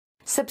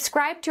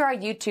Subscribe to our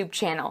YouTube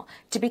channel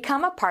to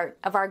become a part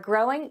of our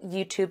growing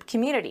YouTube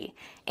community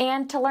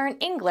and to learn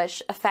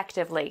English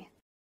effectively.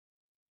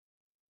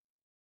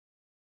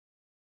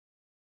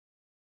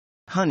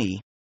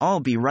 Honey, I'll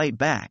be right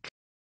back.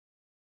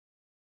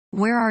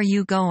 Where are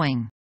you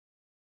going?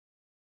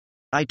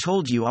 I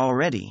told you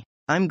already.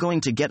 I'm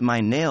going to get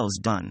my nails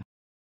done.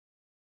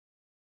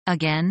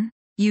 Again?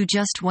 You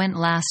just went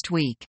last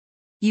week.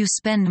 You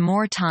spend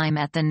more time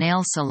at the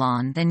nail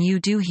salon than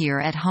you do here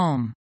at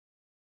home.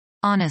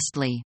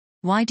 Honestly,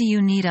 why do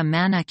you need a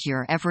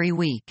manicure every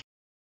week?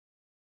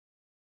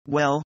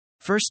 Well,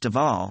 first of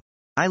all,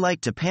 I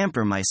like to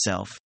pamper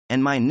myself,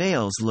 and my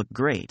nails look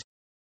great.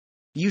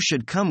 You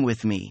should come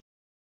with me.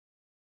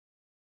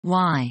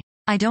 Why?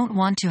 I don't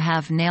want to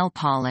have nail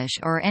polish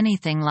or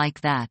anything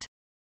like that.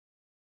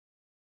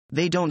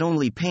 They don't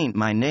only paint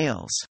my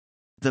nails.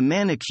 The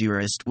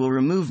manicurist will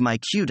remove my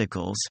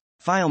cuticles,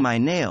 file my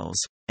nails,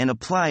 and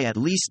apply at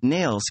least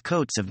nails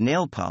coats of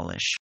nail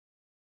polish.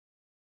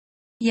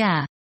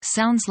 Yeah,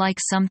 sounds like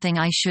something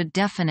I should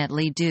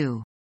definitely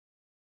do.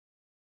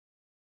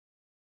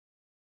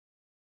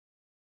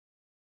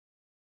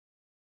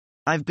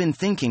 I've been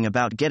thinking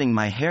about getting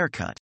my hair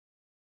cut.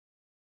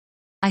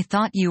 I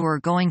thought you were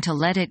going to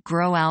let it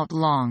grow out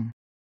long.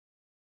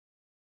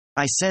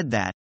 I said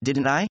that,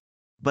 didn't I?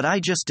 But I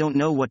just don't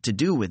know what to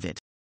do with it.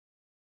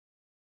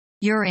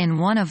 You're in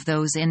one of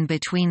those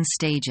in-between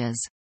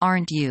stages,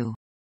 aren't you?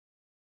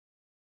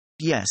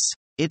 Yes,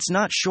 it's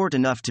not short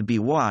enough to be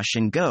wash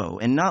and go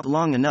and not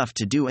long enough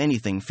to do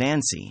anything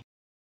fancy.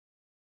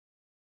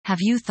 Have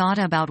you thought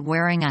about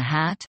wearing a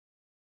hat?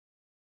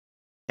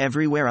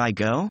 Everywhere I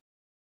go?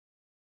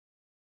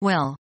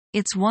 Well,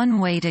 it's one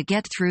way to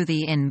get through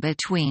the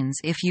in-betweens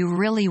if you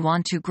really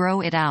want to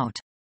grow it out.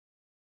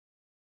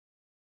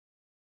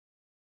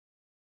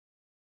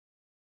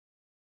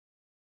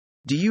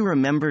 Do you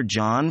remember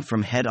John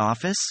from head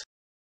office?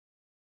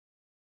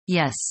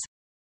 Yes.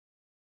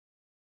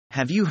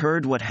 Have you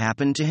heard what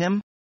happened to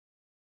him?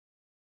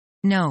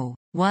 No,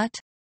 what?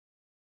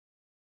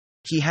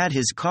 He had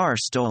his car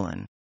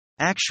stolen.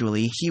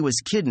 Actually, he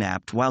was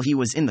kidnapped while he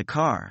was in the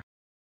car.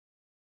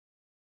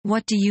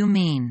 What do you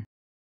mean?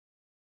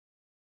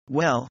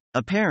 Well,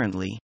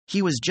 apparently,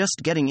 he was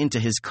just getting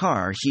into his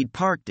car. He'd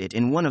parked it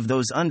in one of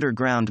those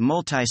underground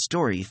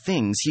multi-story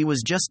things. He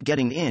was just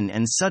getting in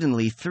and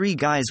suddenly 3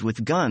 guys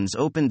with guns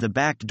opened the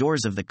back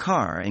doors of the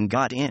car and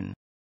got in.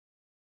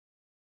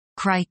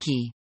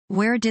 Crikey.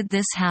 Where did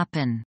this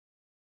happen?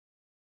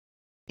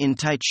 In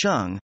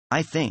Taichung,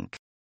 I think.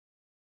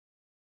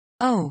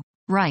 Oh,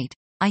 right.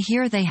 I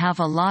hear they have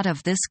a lot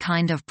of this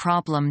kind of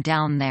problem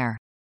down there.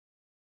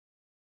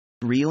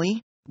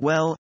 Really?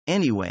 Well,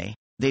 anyway,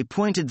 they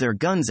pointed their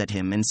guns at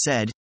him and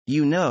said,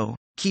 "You know,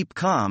 keep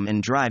calm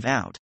and drive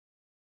out.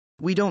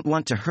 We don't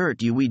want to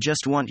hurt you, we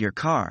just want your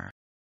car."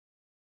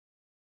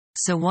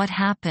 So what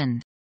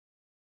happened?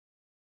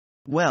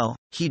 Well,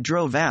 he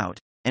drove out,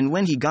 and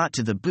when he got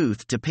to the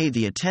booth to pay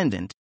the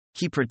attendant,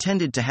 he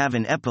pretended to have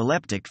an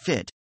epileptic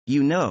fit,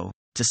 you know,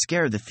 to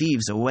scare the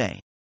thieves away.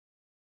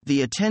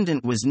 The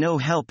attendant was no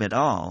help at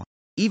all.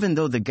 Even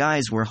though the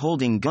guys were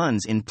holding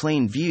guns in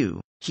plain view,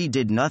 he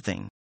did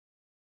nothing.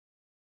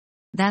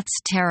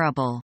 That's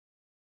terrible.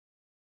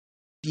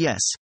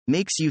 Yes,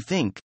 makes you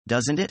think,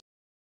 doesn't it?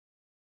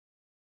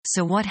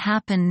 So what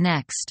happened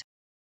next?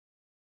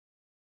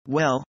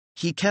 Well,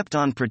 he kept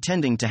on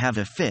pretending to have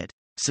a fit,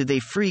 so they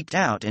freaked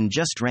out and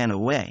just ran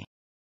away.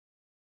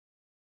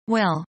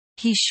 Well,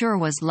 he sure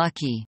was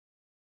lucky.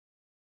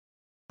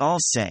 I'll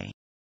say.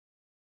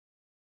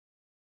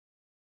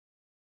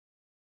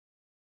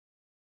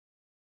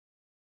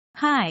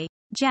 Hi,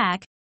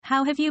 Jack,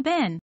 how have you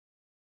been?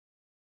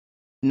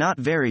 Not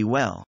very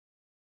well.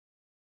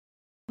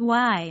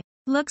 Why?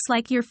 Looks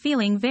like you're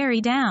feeling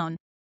very down.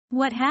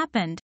 What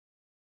happened?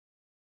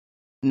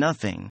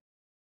 Nothing.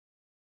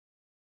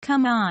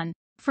 Come on.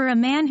 For a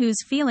man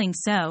who's feeling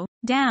so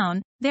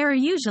down, there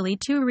are usually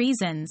 2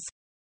 reasons.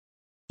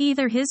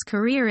 Either his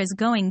career is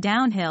going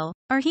downhill,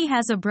 or he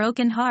has a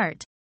broken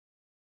heart.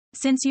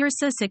 Since you're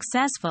so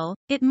successful,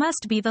 it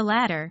must be the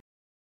latter.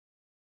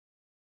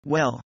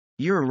 Well,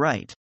 you're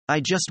right.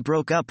 I just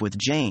broke up with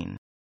Jane.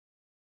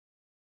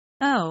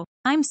 Oh,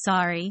 I'm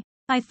sorry.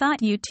 I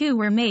thought you two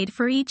were made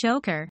for each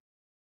other.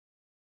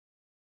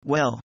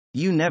 Well,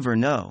 you never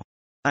know.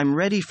 I'm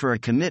ready for a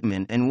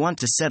commitment and want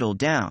to settle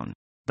down,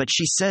 but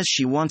she says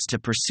she wants to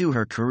pursue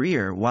her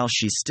career while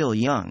she's still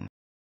young.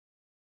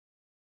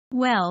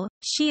 Well,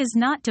 she is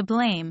not to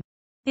blame.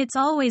 It's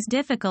always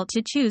difficult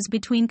to choose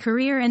between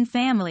career and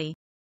family.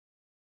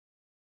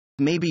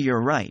 Maybe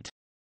you're right.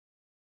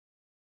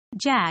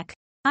 Jack,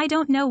 I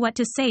don't know what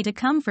to say to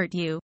comfort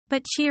you,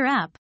 but cheer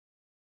up.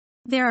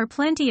 There are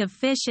plenty of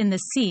fish in the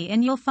sea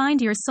and you'll find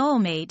your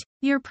soulmate,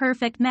 your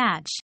perfect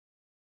match.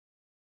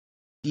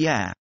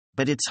 Yeah,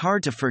 but it's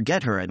hard to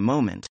forget her at the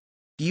moment.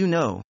 You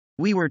know,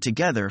 we were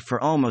together for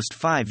almost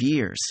 5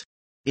 years.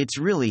 It's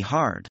really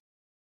hard.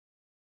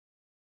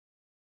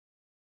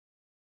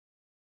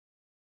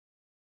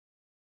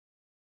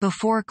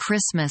 Before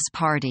Christmas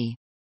party.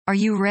 Are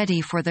you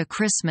ready for the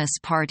Christmas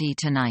party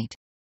tonight?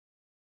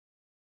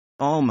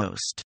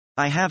 Almost.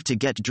 I have to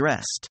get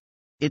dressed.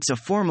 It's a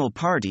formal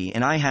party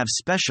and I have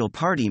special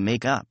party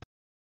makeup.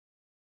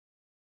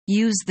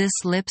 Use this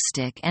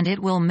lipstick and it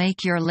will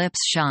make your lips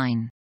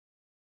shine.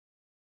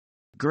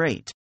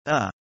 Great.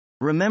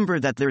 Remember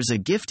that there's a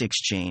gift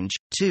exchange,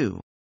 too.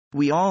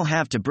 We all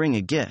have to bring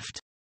a gift.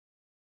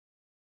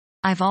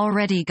 I've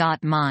already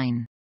got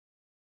mine.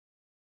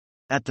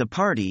 At the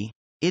party,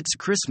 it's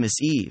Christmas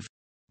Eve.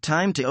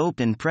 Time to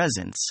open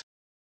presents.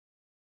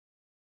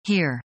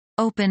 Here,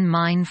 open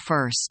mine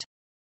first.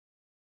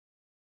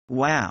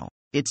 Wow,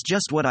 it's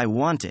just what I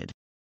wanted.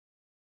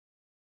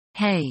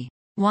 Hey,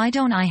 why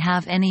don't I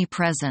have any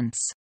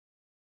presents?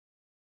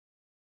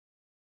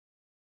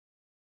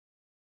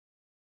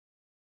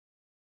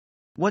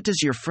 What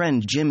does your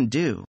friend Jim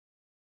do?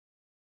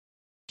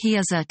 He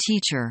is a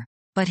teacher,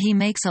 but he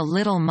makes a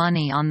little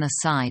money on the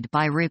side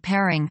by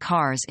repairing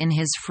cars in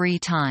his free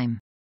time.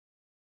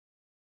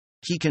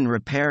 He can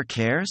repair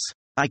cars?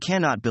 I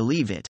cannot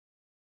believe it.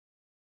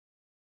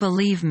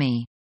 Believe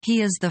me,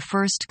 he is the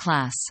first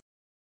class.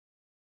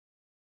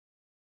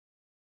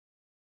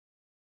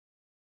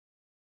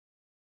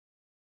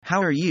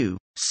 How are you,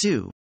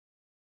 Sue?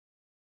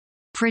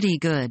 Pretty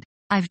good.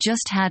 I've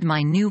just had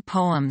my new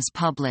poems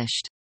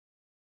published.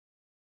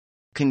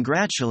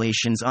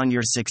 Congratulations on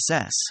your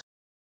success.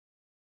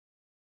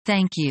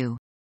 Thank you.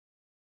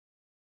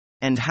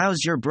 And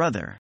how's your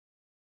brother?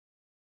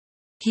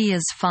 He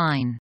is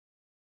fine.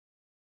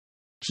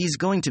 He's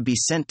going to be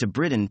sent to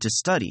Britain to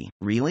study,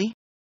 really?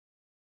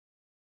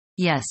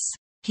 Yes.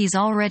 He's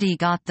already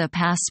got the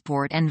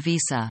passport and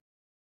visa.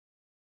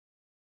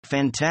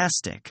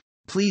 Fantastic.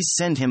 Please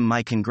send him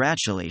my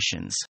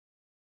congratulations.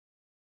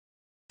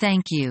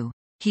 Thank you.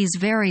 He's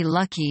very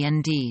lucky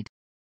indeed.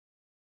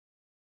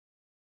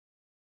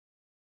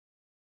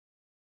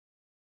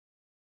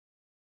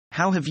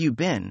 How have you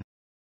been?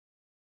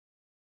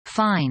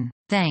 Fine,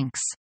 thanks.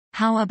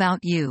 How about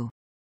you?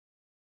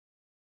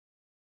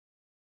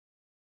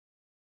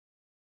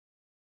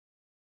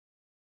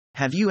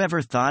 Have you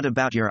ever thought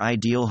about your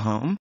ideal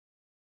home?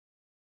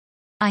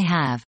 I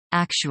have,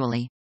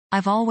 actually.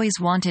 I've always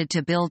wanted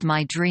to build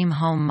my dream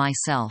home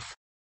myself.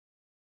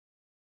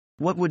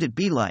 What would it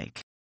be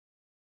like?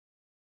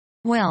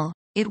 Well,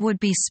 it would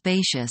be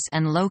spacious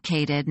and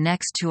located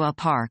next to a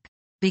park,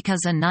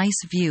 because a nice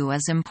view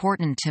is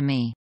important to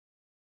me.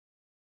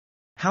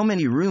 How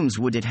many rooms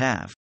would it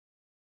have?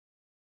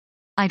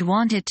 I'd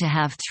want it to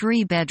have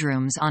 3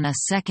 bedrooms on a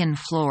second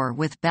floor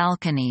with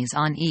balconies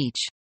on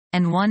each,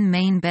 and 1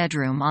 main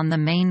bedroom on the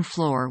main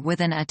floor with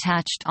an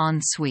attached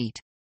ensuite.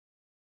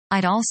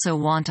 I'd also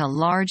want a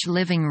large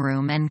living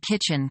room and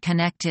kitchen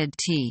connected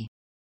to.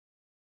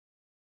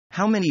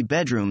 How many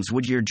bedrooms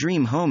would your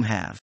dream home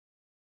have?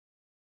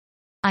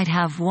 I'd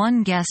have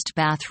 1 guest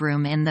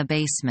bathroom in the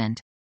basement,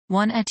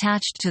 1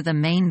 attached to the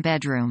main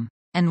bedroom,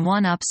 and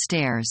 1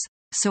 upstairs,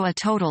 so a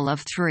total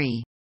of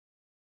 3.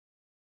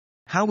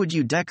 How would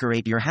you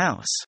decorate your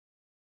house?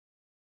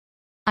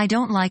 I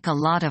don't like a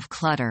lot of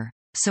clutter,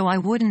 so I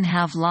wouldn't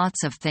have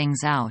lots of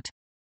things out.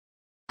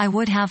 I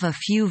would have a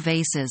few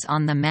vases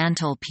on the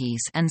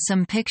mantelpiece and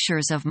some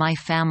pictures of my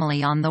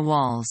family on the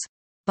walls.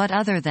 But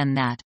other than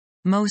that,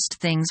 most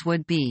things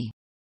would be.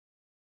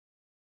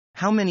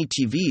 How many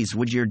TVs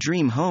would your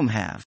dream home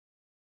have?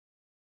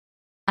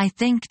 I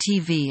think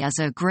TV is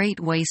a great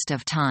waste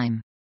of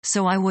time,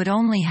 so I would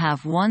only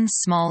have 1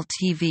 small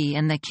TV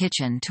in the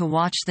kitchen to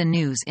watch the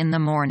news in the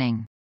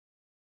morning.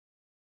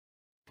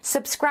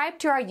 Subscribe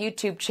to our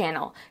YouTube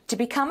channel to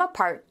become a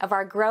part of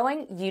our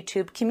growing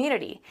YouTube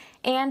community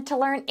and to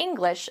learn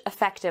English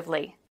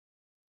effectively.